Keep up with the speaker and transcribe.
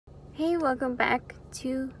Hey, welcome back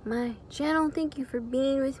to my channel. Thank you for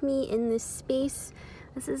being with me in this space.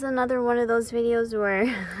 This is another one of those videos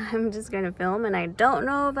where I'm just gonna film and I don't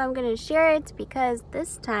know if I'm gonna share it because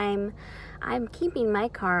this time I'm keeping my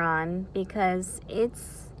car on because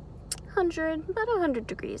it's about 100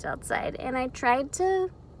 degrees outside, and I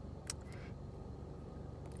don't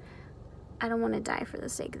want to die for the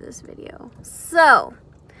sake of this video. So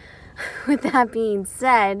with that being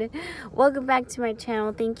said, welcome back to my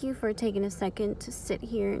channel. Thank you for taking a second to sit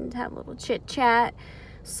here and have a little chit chat.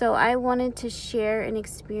 So I wanted to share an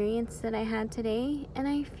experience that I had today, and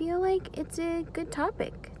I feel like it's a good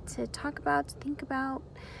topic to talk about, to think about,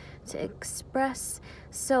 to express.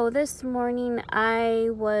 So this morning I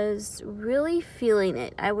was really feeling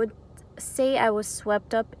it. I would say I was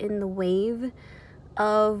swept up in the wave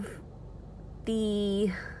of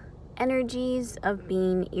the energies of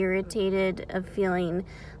being irritated, of feeling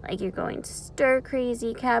like you're going to stir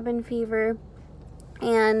crazy, cabin fever,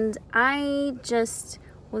 and I just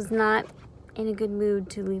was not in a good mood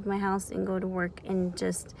to leave my house and go to work, and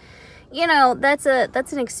just, you know, that's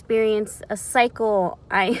an experience, a cycle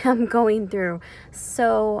I am going through.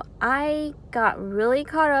 So I got really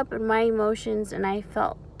caught up in my emotions, and I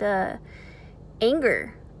felt the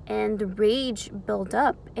anger and the rage build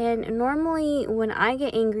up. And normally when I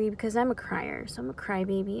get angry, because I'm a crier, so I'm a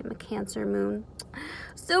crybaby, I'm a Cancer moon,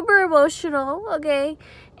 super emotional, okay?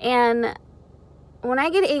 And when I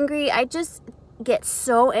get angry, I just get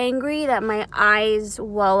so angry that my eyes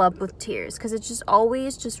well up with tears, because it just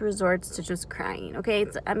always just resorts to just crying, okay?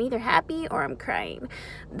 I'm either happy or I'm crying.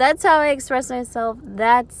 That's how I express myself.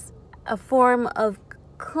 That's a form of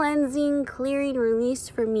cleansing, clearing, release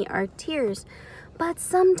for me are tears. But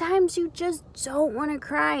sometimes you just don't want to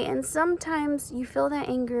cry, and sometimes you feel that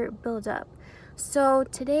anger build up. So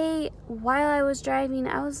today, while I was driving,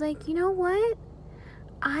 I was like, you know what?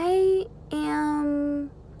 I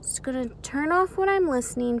am just gonna turn off what I'm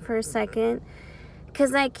listening for a second,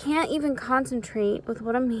 because I can't even concentrate with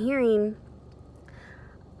what I'm hearing.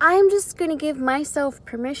 I'm just gonna give myself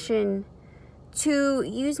permission to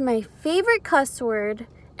use my favorite cuss word,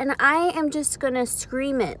 and I am just gonna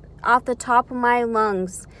scream it off the top of my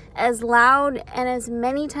lungs as loud and as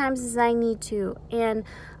many times as I need to. And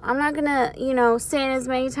I'm not gonna, say it as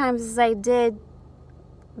many times as I did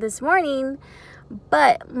this morning,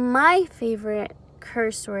 but my favorite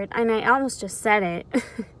curse word, and I almost just said it,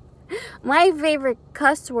 my favorite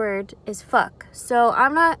cuss word is fuck. So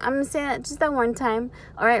I'm gonna say that just that one time.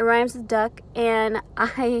 All right, rhymes with duck. And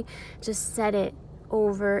I just said it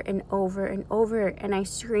over and over and over, and I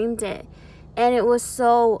screamed it, and it was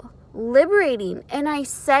so liberating. And I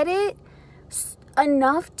said it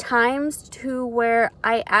enough times to where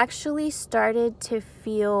I actually started to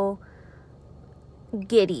feel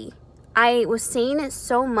giddy. I was saying it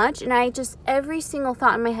so much, and I just, every single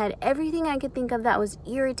thought in my head, everything I could think of that was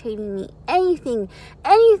irritating me, anything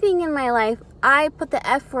in my life, I put the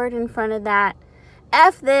F word in front of that.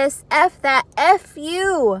 F this, F that, F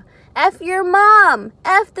you, F your mom,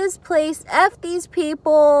 F this place, F these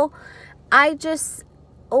people. I just,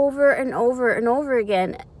 over and over and over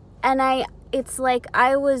again. And it's like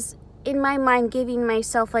I was in my mind giving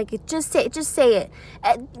myself, like, just say it,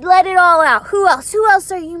 let it all out. Who else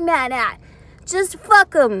are you mad at? Just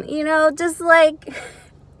fuck them, just like,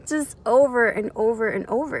 just over and over and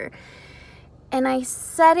over. And I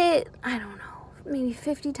said it, I don't know, maybe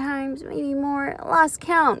 50 times, maybe more. I lost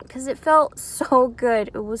count, because it felt so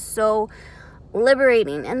good. It was so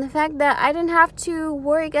liberating. And the fact that I didn't have to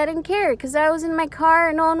worry, I didn't care, because I was in my car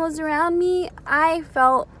and no one was around me, I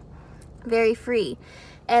felt very free.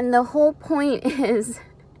 And the whole point is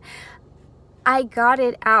I got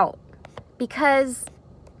it out because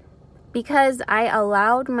I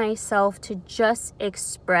allowed myself to just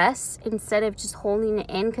express instead of just holding it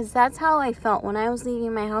in, because that's how I felt when I was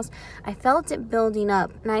leaving my house. I felt it building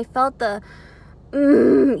up, and I felt the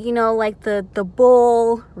like the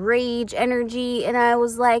bull rage energy, and I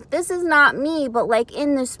was like, this is not me, but like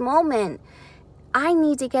in this moment I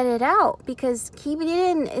need to get it out, because keeping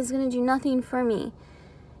it in is going to do nothing for me.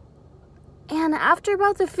 And after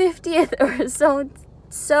about the 50th or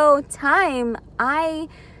so time, I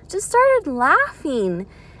just started laughing,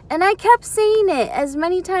 and I kept saying it as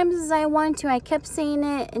many times as I wanted to. I kept saying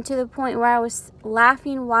it, and to the point where I was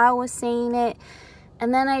laughing while I was saying it.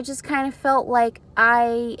 And then I just kind of felt like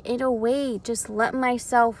I, in a way, just let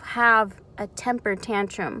myself have a temper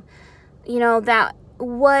tantrum, that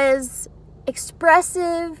was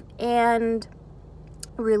expressive and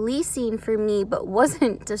releasing for me, but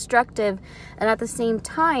wasn't destructive. And at the same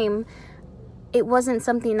time, it wasn't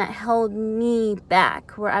something that held me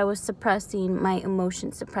back, where I was suppressing my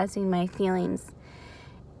emotions, suppressing my feelings.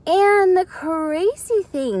 And the crazy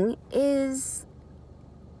thing is,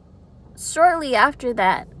 shortly after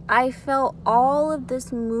that, I felt all of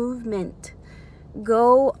this movement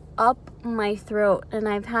go up my throat, and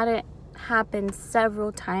I've had it happen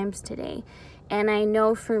several times today. And I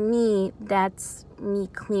know for me, that's me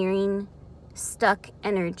clearing stuck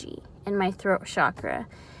energy in my throat chakra.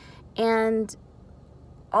 And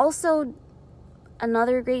also,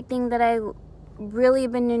 another great thing that I really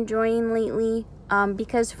been enjoying lately,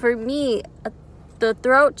 because for me, the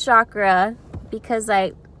throat chakra, because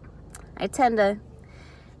I tend to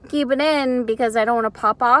keep it in because I don't want to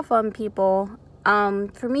pop off on people.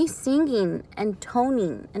 For me, singing and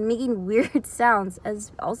toning and making weird sounds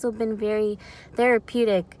has also been very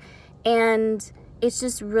therapeutic, and it's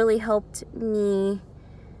just really helped me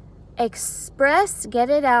express, get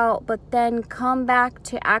it out, but then come back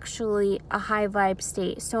to actually a high vibe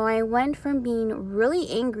state. So I went from being really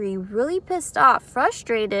angry, really pissed off,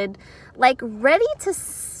 frustrated, like ready to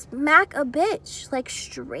smack a bitch, like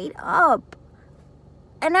straight up.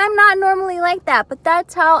 And I'm not normally like that, but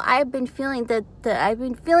that's how I've been feeling. I've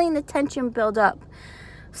been feeling the tension build up.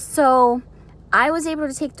 So I was able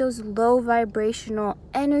to take those low vibrational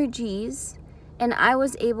energies, and I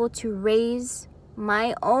was able to raise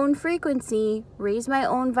my own frequency, raise my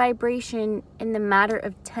own vibration in the matter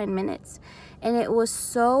of 10 minutes. And it was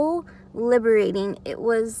so liberating. It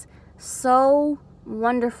was so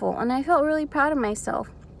wonderful. And I felt really proud of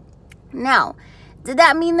myself. Now, did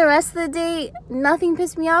that mean the rest of the day nothing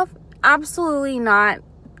pissed me off? Absolutely not.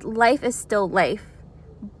 Life is still life.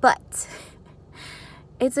 But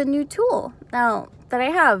it's a new tool now that I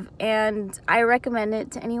have, and I recommend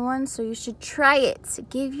it to anyone, so you should try it.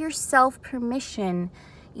 Give yourself permission.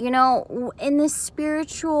 You know, in this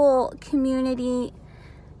spiritual community,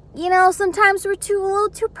 you know, sometimes we're a little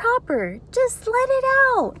too proper. Just let it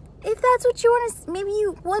out. If that's what you want to, maybe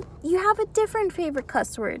you have a different favorite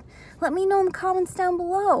cuss word. Let me know in the comments down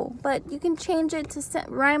below. But you can change it to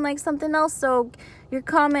rhyme like something else, so your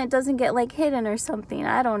comment doesn't get like hidden or something.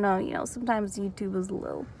 I don't know. You know, sometimes YouTube is a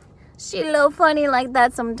little funny like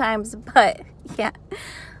that sometimes. But yeah.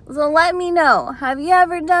 So let me know. Have you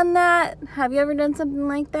ever done that? Have you ever done something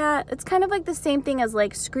like that? It's kind of like the same thing as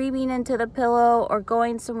like screaming into the pillow, or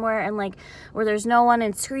going somewhere and like where there's no one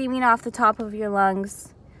and screaming off the top of your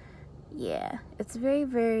lungs. Yeah, it's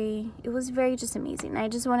it was very just amazing. I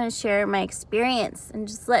just want to share my experience and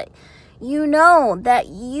just let you know that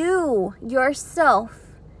you yourself,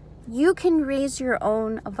 you can raise your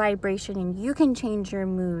own vibration, and you can change your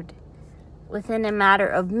mood within a matter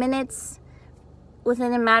of minutes,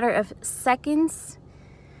 within a matter of seconds.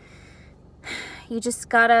 You just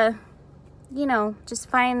gotta, you know, just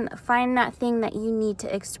find that thing that you need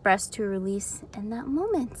to express, to release in that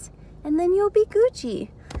moment, and then you'll be Gucci.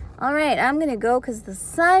 All right, I'm gonna go because the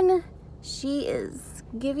sun, she is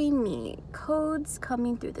giving me codes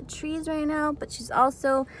coming through the trees right now, but she's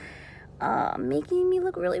also making me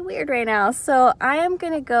look really weird right now. So I am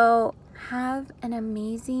gonna go. Have an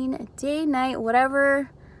amazing day, night,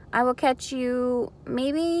 whatever. I will catch you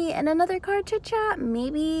maybe in another card chit chat,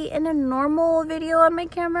 maybe in a normal video on my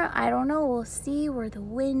camera. I don't know. We'll see where the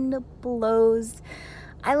wind blows.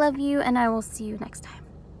 I love you, and I will see you next time.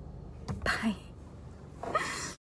 Bye.